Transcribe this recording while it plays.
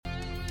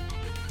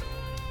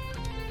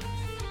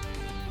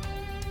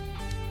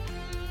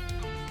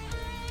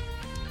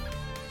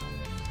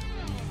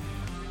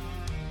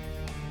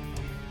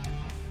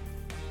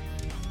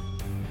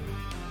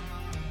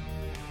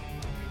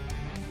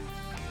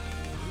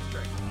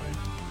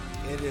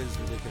it is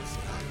ridiculous.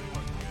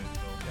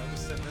 Yeah, I'll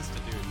just send this to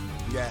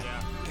dude. Yeah.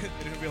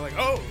 And it'll be like,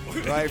 oh.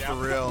 Right, Yeah. for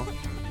real.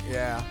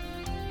 Yeah.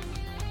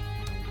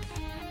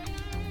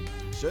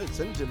 Should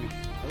send it to me.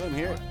 I let him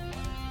hear it.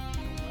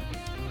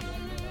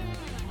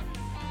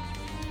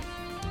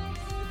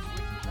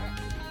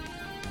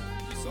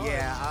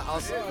 Yeah,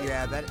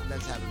 yeah,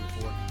 that's happened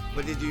before.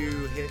 But did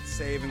you hit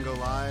save and go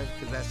live?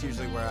 Because that's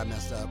usually where I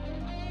messed up.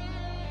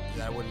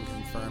 That I wouldn't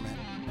confirm it.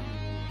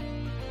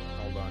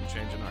 Hold on,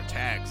 changing our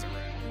tags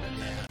around.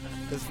 Yeah.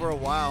 Because for a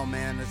while,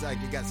 man, it's like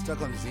it got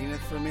stuck on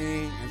Zenith for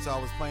me, and so I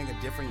was playing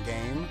a different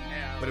game,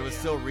 but it was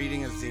still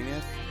reading as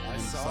Zenith. I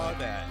and saw so-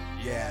 that.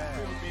 Yeah.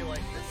 It would be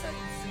like,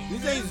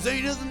 This ain't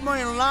Zenith in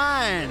my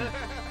line.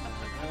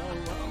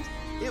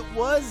 It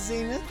was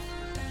Zenith.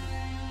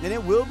 And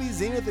it will be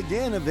Zenith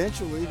again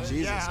eventually.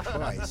 Jesus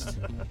Christ.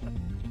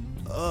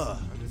 Ugh.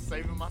 I'm just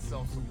saving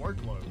myself some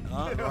workload.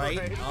 Right?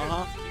 Keeping it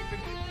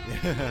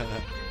maintained.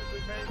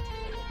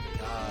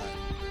 God.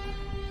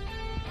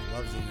 I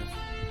love Zenith.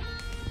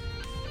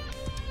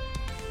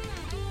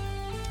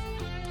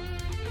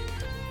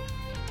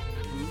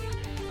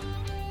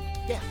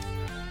 Yeah.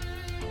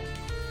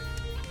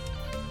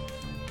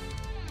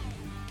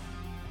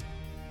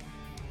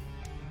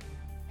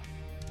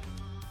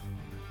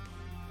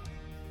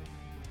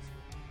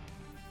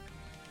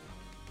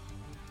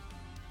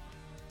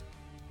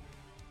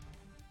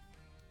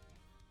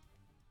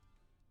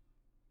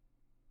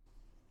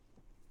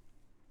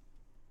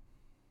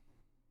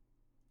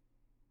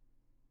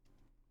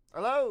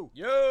 Hello.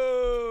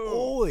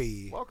 Yo!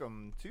 Oi.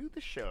 Welcome to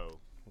the show.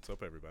 What's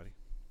up, everybody?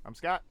 I'm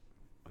Scott.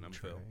 And I'm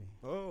Trey.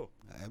 Phil. Oh.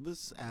 It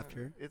was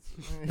after. It's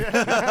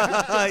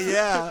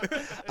Yeah.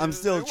 I'm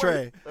still It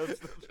Trey.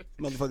 worked.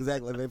 Motherfuckers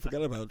act like they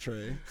forgot about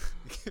Trey.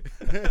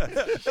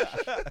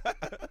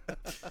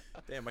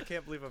 Damn, I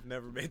can't believe I've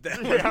never made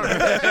that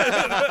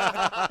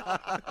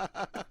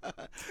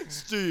one.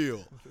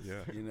 Still.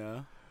 Yeah. You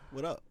know?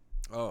 What up?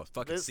 Oh,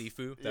 fucking This-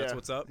 Sifu. That's yeah.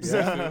 what's up.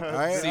 Yeah. All right, all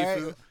right.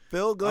 Sifu.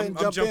 Phil, go ahead and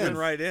I'm jump jumping in.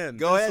 right in.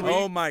 Go ahead.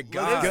 Oh my Let's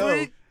god.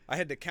 go. I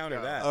had to counter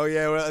that. Oh,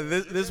 yeah. Well,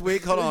 this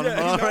week, hold on. Yeah,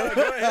 hold on. no,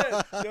 go ahead.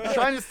 Go ahead.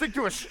 Trying to stick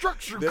to a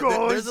structure, There's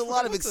guys. a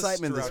lot of What's a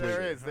excitement this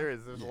structure? week. There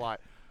is. There's a lot.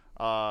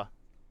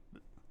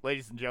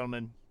 Ladies and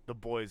gentlemen, the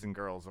boys and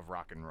girls of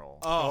rock and roll.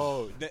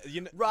 Oh,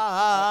 you know,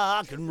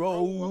 Rock and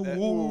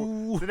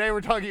roll. Today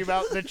we're talking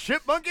about the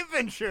Chipmunk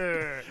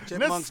Adventure. Chipmunk's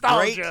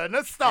Nostalgia, great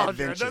nostalgia,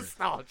 adventure.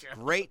 nostalgia.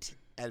 Great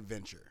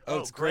adventure. Oh,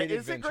 it's great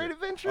Is it adventure. Great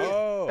Adventure?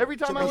 Oh. Every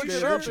time I Chipmunk's looked Great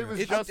it up, Adventure. it was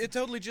It, just it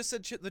totally just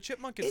said the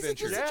Chipmunk Is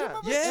Adventure. it just Yeah. a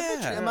Chipmunk Yeah.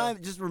 Adventure? Am I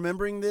just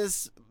remembering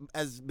this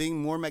as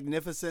being more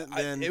magnificent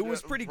than... It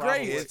was pretty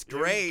Probably. great. It's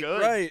great.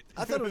 Good. Right.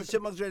 I thought it was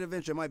Chipmunk's Great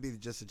Adventure. It might be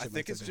just a I Chipmunk's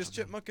think it's just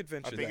Adventure. Chipmunk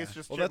Adventure. I think then. it's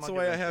just well, that's the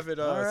Chipmunk way I have it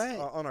All right.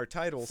 on our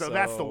title. So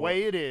that's the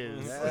way it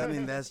is. Yeah, I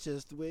mean, that's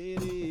just the way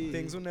it is.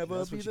 Things will never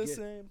That's be what you the get.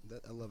 same.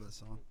 I love that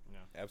song.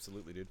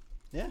 Absolutely, dude.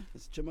 Yeah,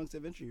 it's Chipmunk's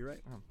Adventure. You're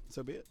right.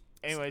 So be it.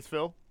 Anyways,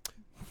 Phil,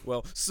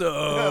 Well,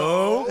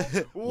 so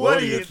what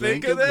do you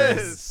think of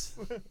this?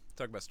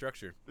 talk about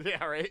structure.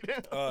 Yeah, right.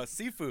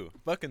 Sifu,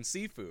 fucking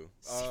Sifu.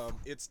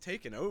 It's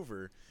taken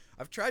over.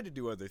 I've tried to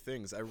do other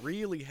things. I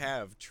really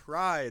have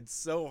tried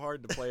so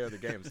hard to play other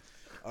games.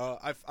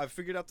 I've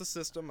figured out the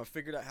system. I've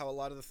figured out how a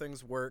lot of the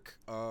things work.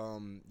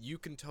 You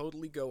can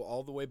totally go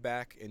all the way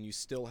back, and you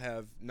still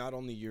have not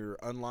only your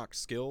unlocked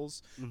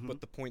skills,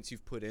 but the points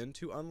you've put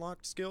into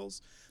unlocked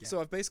skills. Yeah.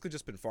 So I've basically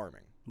just been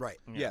farming. Right.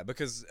 Yeah,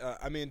 because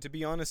I mean, to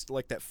be honest,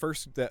 like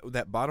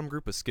that bottom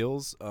group of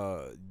skills,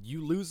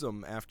 you lose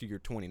them after you're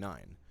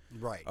 29.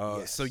 Right.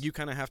 Yes. So you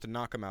kind of have to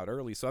knock them out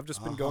early. So I've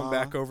just been going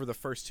back over the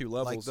first two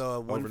levels, like the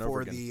over one and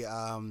over for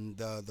again.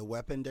 the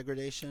weapon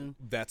degradation.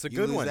 That's a you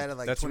good lose one. that at,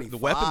 like, That's the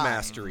 25. weapon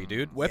mastery,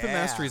 dude. Weapon Yeah.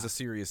 mastery is a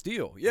serious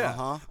deal. Yeah.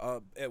 Uh-huh.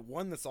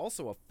 One that's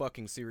also a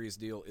fucking serious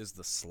deal is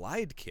the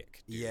slide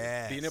kick. Dude.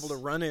 Yes. Being able to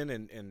run in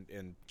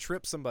and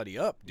trip somebody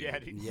up, dude. Yeah,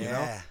 dude. You know?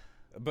 Yeah.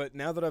 But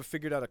now that I've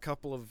figured out a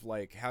couple of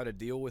like how to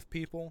deal with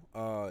people,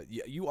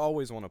 you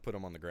always want to put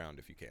them on the ground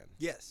if you can.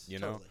 Yes. You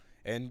know? totally.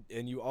 And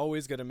you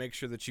always got to make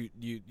sure that you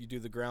do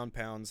the ground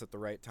pounds at the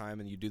right time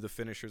and you do the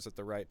finishers at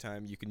the right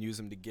time. You can use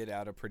them to get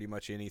out of pretty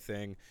much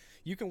anything.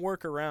 You can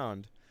work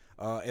around.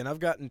 And I've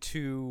gotten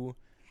to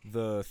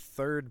the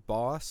third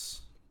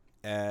boss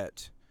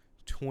at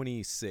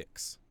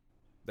 26.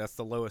 That's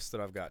the lowest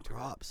that I've got to.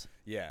 Props.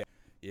 Yeah.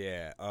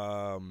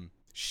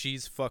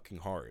 She's fucking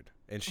hard.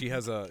 And she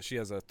has a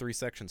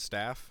 3-section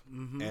staff,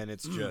 and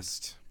it's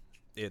just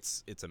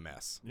it's a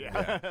mess.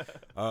 Yeah.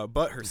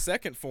 But her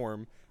second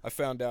form, I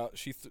found out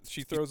she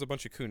throws a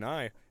bunch of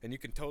kunai, and you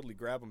can totally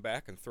grab them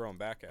back and throw them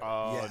back at her.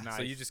 Oh, Yeah. nice.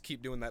 So you just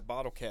keep doing that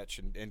bottle catch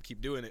and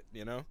keep doing it,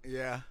 you know?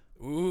 Yeah.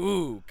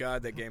 Ooh,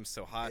 God, that game's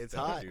so hot, It's though,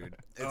 hot. dude.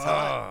 It's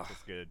hot.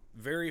 That's good.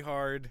 Very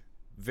hard,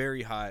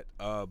 very hot.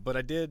 But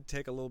I did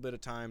take a little bit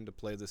of time to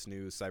play this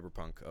new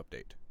Cyberpunk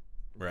update.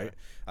 Right? Okay.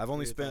 I've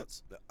only What are your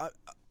spent.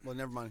 Well,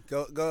 never mind.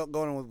 Go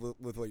on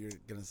with what you're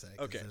gonna say.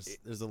 'cause Okay.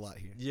 There's a lot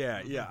here.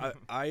 Yeah.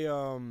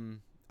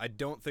 I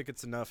don't think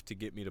it's enough to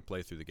get me to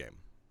play through the game.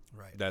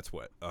 Right. That's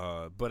what.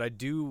 But I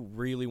do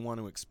really want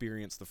to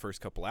experience the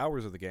first couple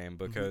hours of the game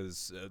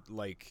because,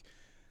 like,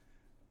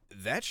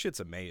 that shit's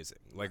amazing.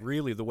 Like,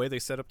 really, the way they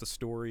set up the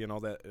story and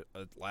all that,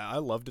 I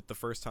loved it the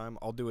first time.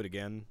 I'll do it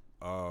again.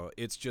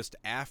 It's just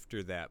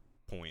after that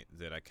point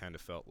that I kind of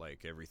felt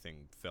like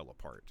everything fell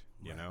apart,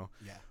 you know?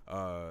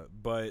 Yeah.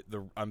 But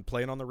I'm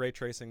playing on the ray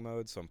tracing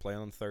mode, so I'm playing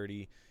on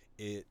 30.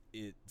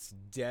 It's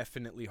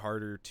definitely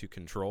harder to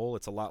control.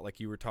 It's a lot like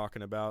you were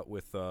talking about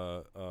with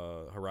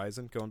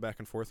Horizon, going back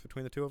and forth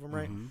between the two of them,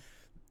 right?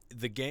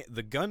 The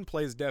gun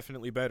plays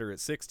definitely better at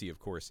 60, of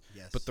course.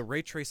 Yes. But the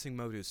ray tracing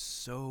mode is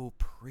so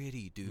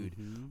pretty,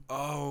 dude.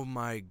 Oh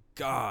my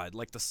god!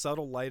 Like the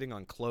subtle lighting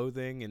on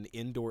clothing and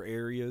indoor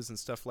areas and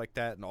stuff like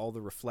that, and all the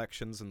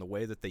reflections and the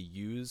way that they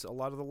use a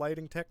lot of the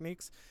lighting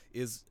techniques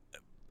is,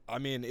 I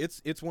mean,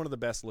 it's one of the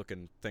best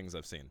looking things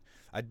I've seen.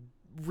 I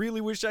really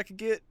wish I could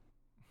get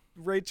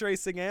ray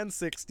tracing and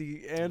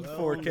 60 and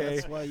 4K.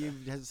 That's why you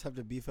just have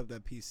to beef up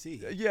that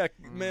PC. Yeah,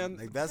 man.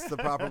 Like, that's the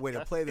proper way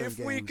to play those if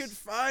games. we could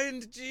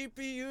find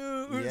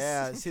GPUs.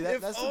 Yeah, see that's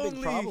the big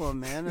only.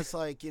 problem, man. It's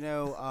like,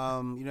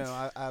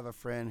 I have a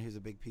friend who's a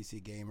big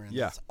PC gamer, and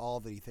that's all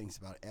that he thinks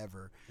about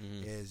ever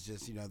is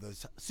just,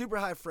 those super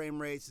high frame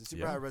rates and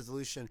super high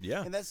resolution.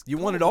 Yeah, and that's you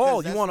cool want it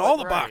all. You want all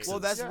the right. boxes. Well,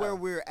 that's where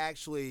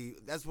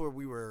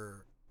we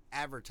were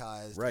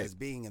advertised as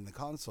being in the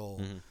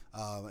console,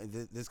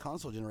 this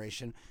console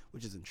generation,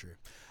 which isn't true.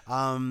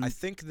 I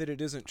think that it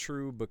isn't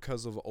true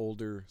because of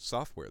older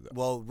software, though.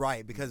 Well,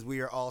 right, because we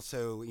are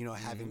also,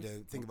 having to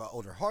think about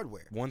older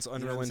hardware. Once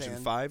Unreal Engine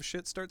 5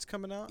 shit starts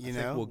coming out, I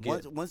think we'll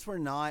get once we're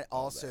not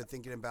also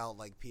thinking about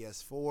like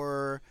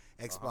PS4,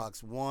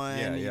 Xbox One,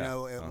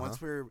 and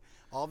once we're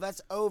all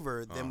that's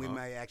over, then we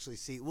might actually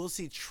we'll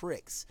see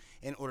tricks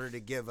in order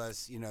to give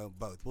us,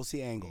 both. We'll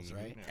see angles,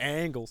 right?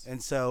 Angles.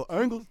 And so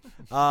angles.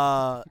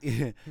 But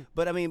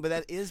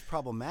that is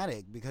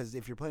problematic because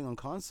if you're playing on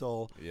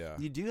console,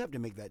 you do have to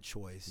make that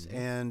choice.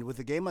 And with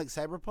a game like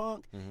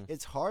Cyberpunk,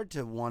 it's hard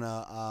to want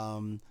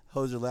to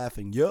hoes are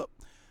laughing. Yup.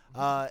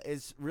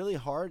 It's really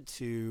hard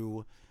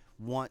to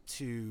want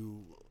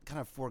to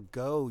kind of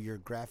forego your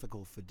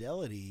graphical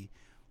fidelity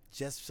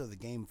just so the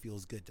game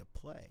feels good to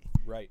play.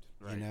 Right.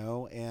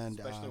 And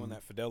especially when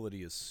that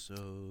fidelity is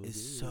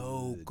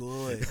so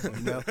good.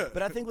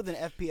 But I think with an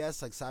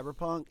FPS like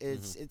Cyberpunk,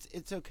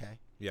 it's okay.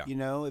 Yeah.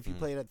 If you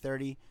play it at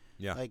 30,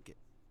 like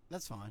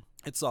that's fine.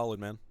 It's solid,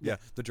 man. Yeah.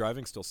 The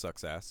driving still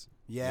sucks ass.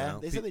 Yeah,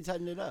 they said they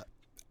tightened it up.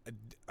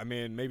 I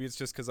mean, maybe it's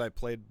just because I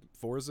played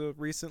Forza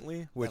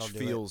recently, which That'll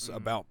do feels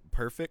about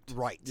perfect.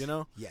 Right.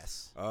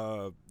 Yes.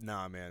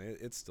 Nah, man,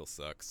 it still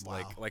sucks.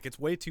 Wow. Like it's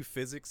way too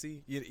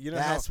physicsy. You know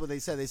that's what they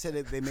said. They said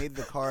they made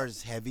the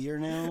cars heavier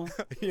now.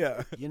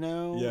 Yeah.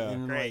 Yeah.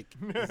 And Great.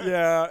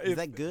 Yeah. Is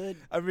that good?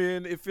 I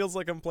mean, it feels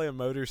like I'm playing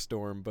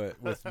MotorStorm,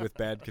 but with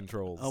bad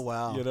controls. Oh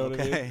wow. You know what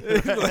I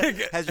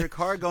mean? Has your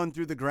car gone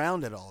through the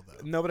ground at all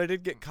though? No, but I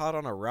did get caught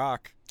on a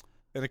rock.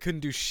 And I couldn't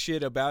do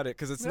shit about it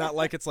because it's not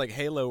like it's like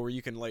Halo where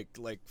you can like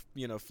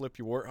flip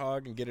your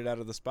Warthog and get it out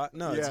of the spot.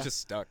 No, it's just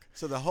stuck.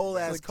 So the whole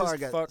ass like car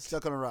just got fucked.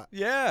 stuck on a rock.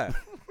 Yeah,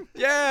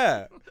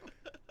 yeah.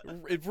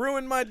 It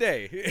ruined my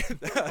day.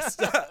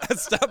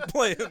 Stop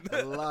playing.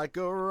 Like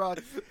a rock.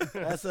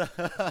 That's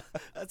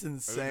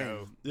insane. Oh,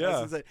 no. Yeah.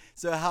 That's insane.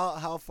 So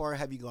how far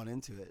have you gone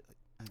into it?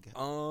 Okay.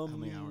 How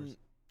many hours?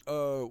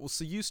 Well,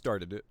 so you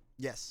started it.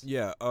 Yes.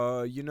 Yeah.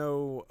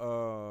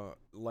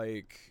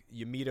 Like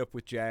you meet up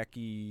with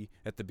Jackie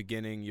at the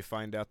beginning. You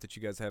find out that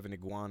you guys have an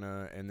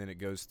iguana, and then it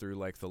goes through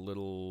like the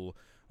little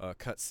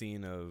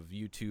cutscene of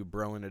you two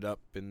broing it up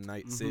in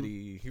Night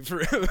City for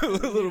a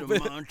little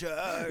bit.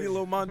 Montage. A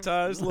little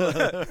montage.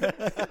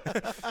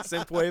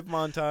 Synthwave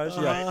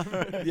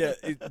montage. Yeah.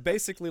 Yeah.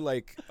 Basically,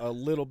 like a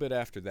little bit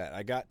after that,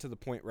 I got to the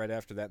point right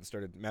after that and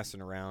started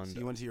messing around. So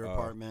you went to your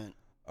apartment.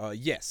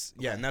 Yes.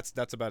 Yeah, Okay. and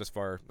that's about as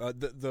far.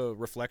 The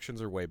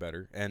reflections are way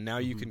better, and now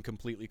you can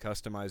completely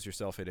customize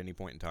yourself at any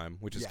point in time,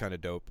 which is kind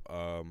of dope.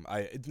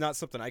 It's not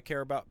something I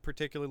care about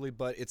particularly,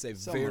 but it's a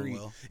Someone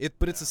will.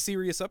 it's a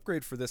serious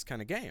upgrade for this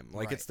kind of game.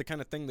 Like Right. it's the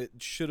kind of thing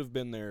that should have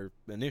been there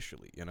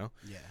initially. Yeah.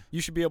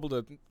 You should be able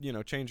to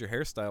change your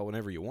hairstyle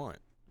whenever you want.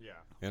 Yeah.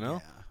 Yeah. Yeah.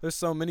 There's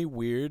so many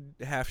weird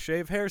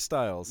half-shave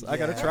hairstyles. I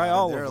got to try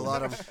all of them. There are a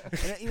lot of them.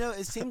 And,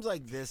 it seems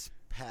like this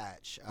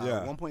patch,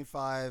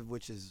 1.5,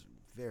 which is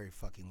very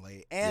fucking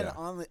late. And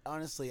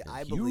honestly,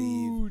 I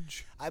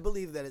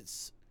believe that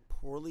it's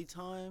poorly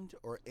timed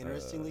or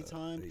interestingly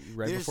timed.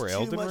 Right There's before too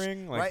Elden much-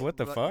 Ring? Like, right, what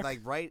the fuck?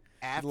 Like right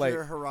after Like-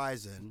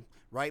 Horizon,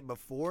 right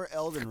before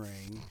Elden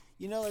Ring.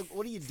 Like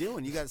what are you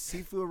doing? You got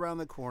Sifu around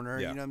the corner.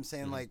 Yeah. You know what I'm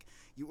saying? Like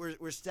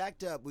we're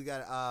stacked up. We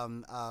got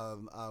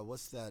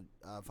what's that?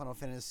 Final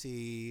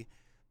Fantasy.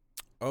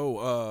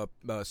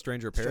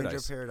 Stranger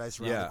Paradise. Stranger Paradise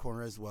around the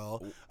corner as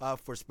well.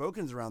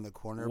 Forspoken's around the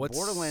corner.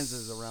 Borderlands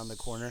is around the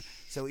corner.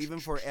 So even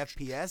for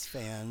FPS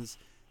fans,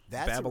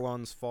 that's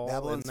Babylon's Fall.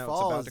 Babylon's isn't that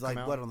Fall what's is about to like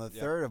come what out? on the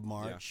 3rd of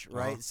March, Yeah.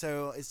 right?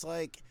 So it's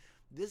like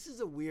this is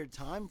a weird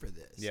time for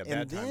this. Yeah, and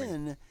bad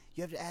timing. then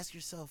you have to ask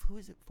yourself, who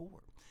is it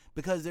for?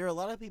 Because there are a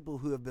lot of people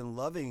who have been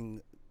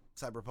loving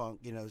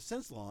Cyberpunk,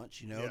 since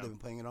launch. Yeah. They've been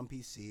playing it on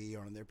PC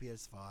or on their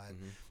PS5,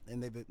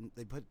 and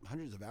they put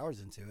hundreds of hours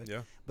into it.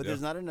 Yeah. But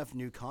there's not enough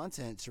new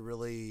content to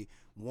really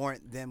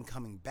warrant them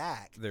coming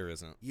back. There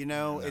isn't.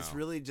 It's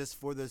really just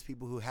for those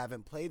people who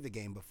haven't played the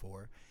game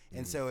before.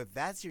 And so if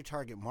that's your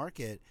target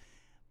market,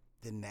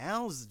 then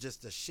now's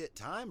just a shit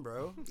time,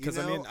 bro. Because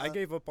I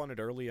gave up on it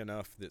early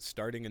enough that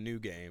starting a new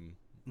game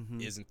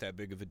isn't that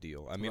big of a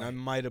deal. I mean, I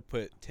might have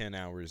put 10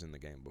 hours in the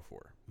game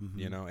before,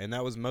 and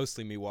that was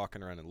mostly me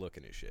walking around and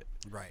looking at shit.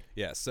 Right.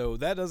 Yeah, so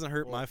that doesn't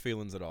hurt my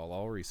feelings at all.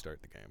 I'll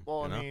restart the game.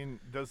 Well, I mean,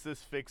 does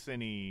this fix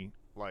any,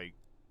 like,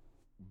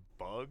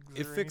 bugs?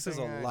 It or fixes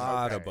a anything?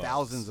 lot of bugs.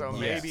 Thousands of So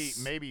bugs.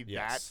 maybe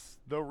Yes. that's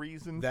the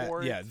reason That-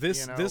 for it. yeah,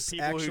 this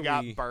people who got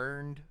actually-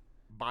 burned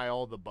by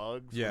all the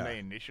bugs Yeah. when they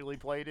initially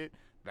played it.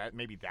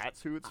 Maybe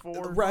that's who it's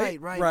for. Right.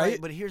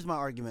 Right. But here's my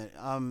argument.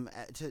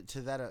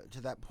 To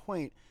that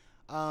point,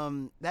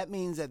 that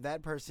means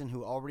that person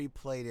who already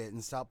played it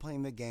and stopped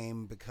playing the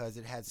game because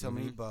it had so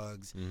many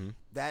bugs,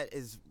 that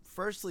is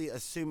firstly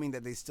assuming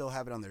that they still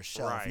have it on their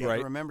shelf. Right. You have to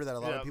Right. remember that a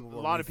lot Yeah, of people were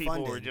a lot of people were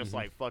refunded. just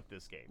like, "Fuck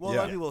this game." Well, a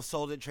lot of people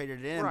sold it,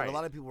 traded it in, but Right. a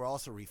lot of people were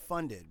also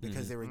refunded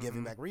because they were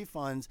giving back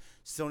refunds.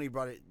 Sony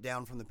brought it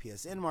down from the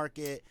PSN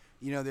market.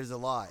 There's a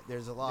lot.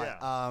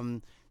 Yeah.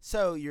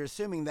 So you're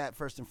assuming that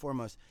first and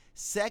foremost.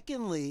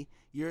 Secondly,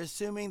 you're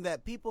assuming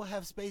that people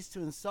have space to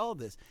install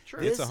this. Sure.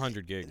 It's This-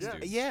 100 gigs, Yeah.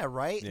 dude. Yeah,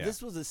 right? Yeah. This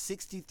was a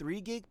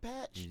 63 gig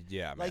patch.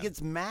 Yeah, Like, man.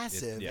 it's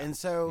massive. yeah. And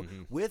so,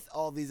 with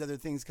all these other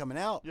things coming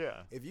out,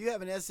 Yeah. if you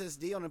have an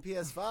SSD on a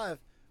PS5,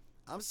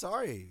 I'm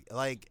sorry.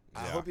 Like,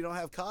 I Yeah. hope you don't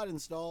have COD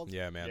installed.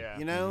 Yeah, man.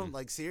 Yeah.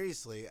 Like,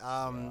 seriously.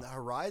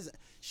 Horizon.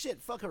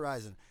 Shit, fuck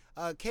Horizon.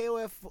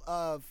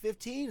 KOF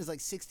 15 is like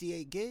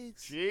 68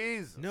 gigs.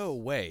 Jeez. No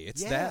way.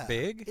 It's Yeah, that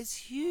big? It's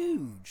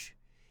huge.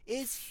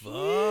 It's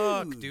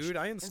Fuck, huge. dude.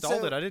 I And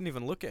installed so- it. I didn't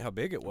even look at how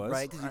big it was.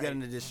 Right, because you got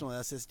an additional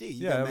SSD.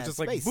 You Yeah, got it was mad just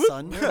like, space, whoop.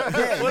 son. Yeah,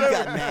 you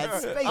got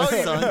mad space, I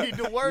don't son. even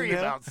need to worry You know?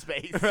 about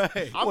space.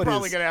 Right. I'm What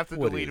probably is- gonna have to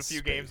what delete a is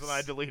few games when I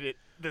space? delete it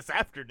this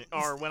afternoon,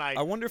 or when I.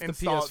 I wonder if the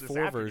install it this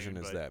PS4 afternoon, version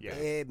is but that yeah.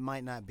 big. It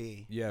might not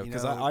be. Yeah,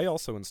 because know, I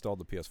also installed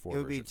the PS4 it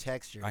would be version.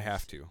 textures. I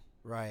have to.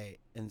 Right,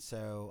 and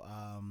so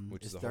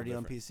Which it's is a whole 30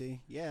 on different-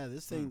 PC. Yeah,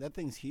 that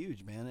thing's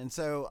huge, man. And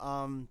so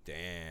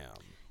Damn.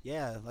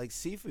 yeah, like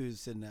Sifu's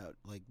sitting out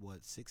like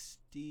what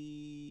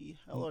 60?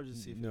 How large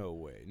is Sifu? No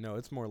way. No,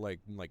 it's more like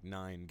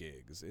 9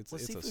 gigs. It's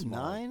Was a Sifu small.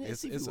 9?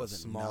 It's Sifu a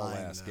wasn't small 9,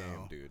 ass though.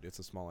 game, dude. It's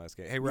a small ass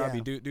game. Hey, Robbie,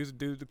 Yeah.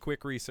 do the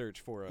quick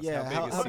research for us. Yeah, how big how is